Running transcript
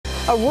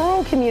A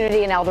rural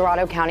community in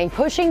Dorado County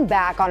pushing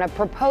back on a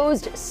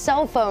proposed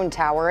cell phone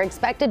tower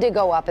expected to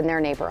go up in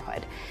their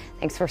neighborhood.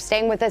 Thanks for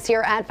staying with us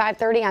here at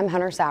 5:30. I'm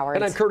Hunter Sowers.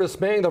 And I'm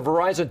Curtis Mang. The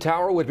Verizon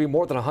tower would be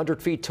more than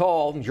 100 feet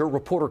tall. Your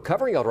reporter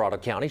covering Dorado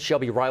County,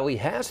 Shelby Riley,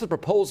 has the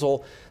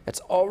proposal that's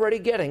already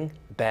getting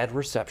bad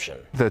reception.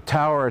 The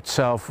tower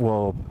itself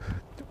will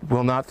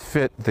not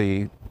fit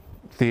the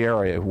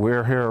area.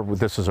 We're here,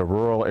 this is a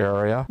rural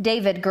area.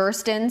 David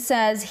Gersten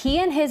says he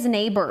and his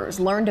neighbors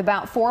learned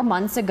about 4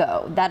 months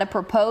ago that a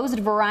proposed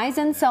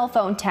Verizon cell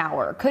phone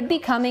tower could be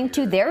coming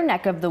to their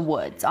neck of the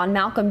woods on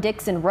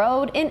Malcolm-Dixon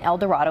Road in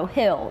Dorado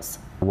Hills.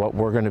 What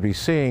we're going to be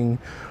seeing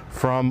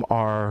from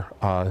our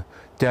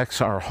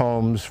decks, our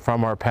homes,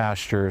 from our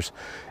pastures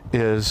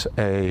is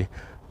a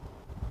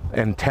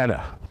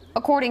antenna.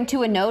 According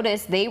to a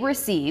notice they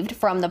received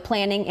from the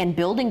Planning and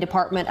Building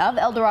Department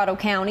of Dorado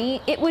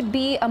County, it would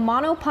be a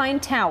monopine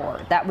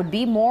tower that would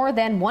be more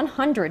than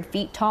 100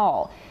 feet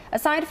tall.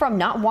 Aside from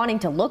not wanting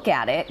to look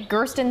at it,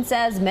 Gersten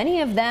says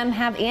many of them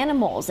have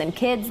animals and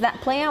kids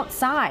that play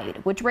outside,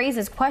 which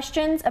raises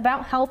questions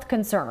about health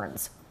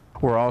concerns.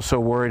 We're also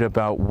worried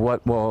about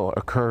what will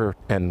occur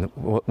and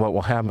what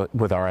will happen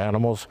with our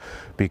animals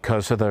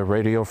because of the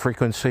radio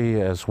frequency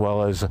as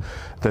well as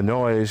the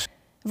noise.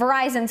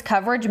 Verizon's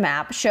coverage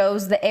map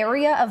shows the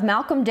area of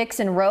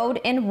Malcolm-Dixon Road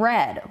in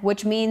red,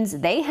 which means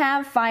they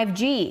have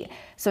 5G.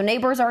 So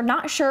neighbors are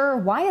not sure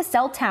why a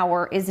cell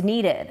tower is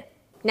needed.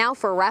 Now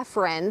for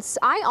reference,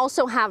 I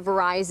also have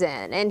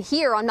Verizon, and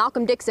here on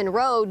Malcolm-Dixon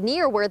Road,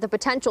 near where the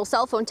potential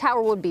cell phone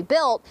tower would be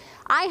built,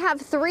 I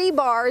have 3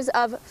 bars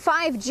of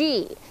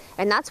 5G,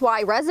 and that's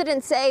why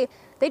residents say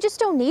they just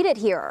don't need it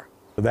here.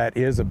 That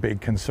is a big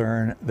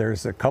concern.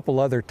 There's a couple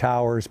other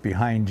towers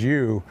behind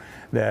you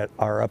that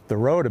are up the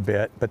road a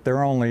bit, but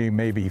they're only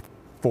maybe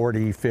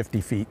 40,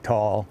 50 feet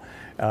tall.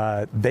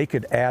 They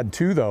could add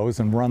to those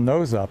and run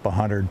those up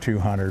 100,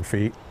 200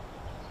 feet.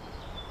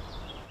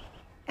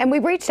 And we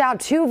reached out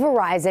to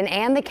Verizon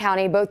and the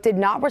county. Both did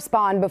not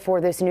respond before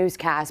this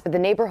newscast, but the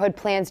neighborhood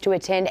plans to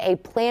attend a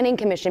planning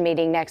commission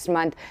meeting next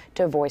month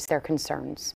to voice their concerns.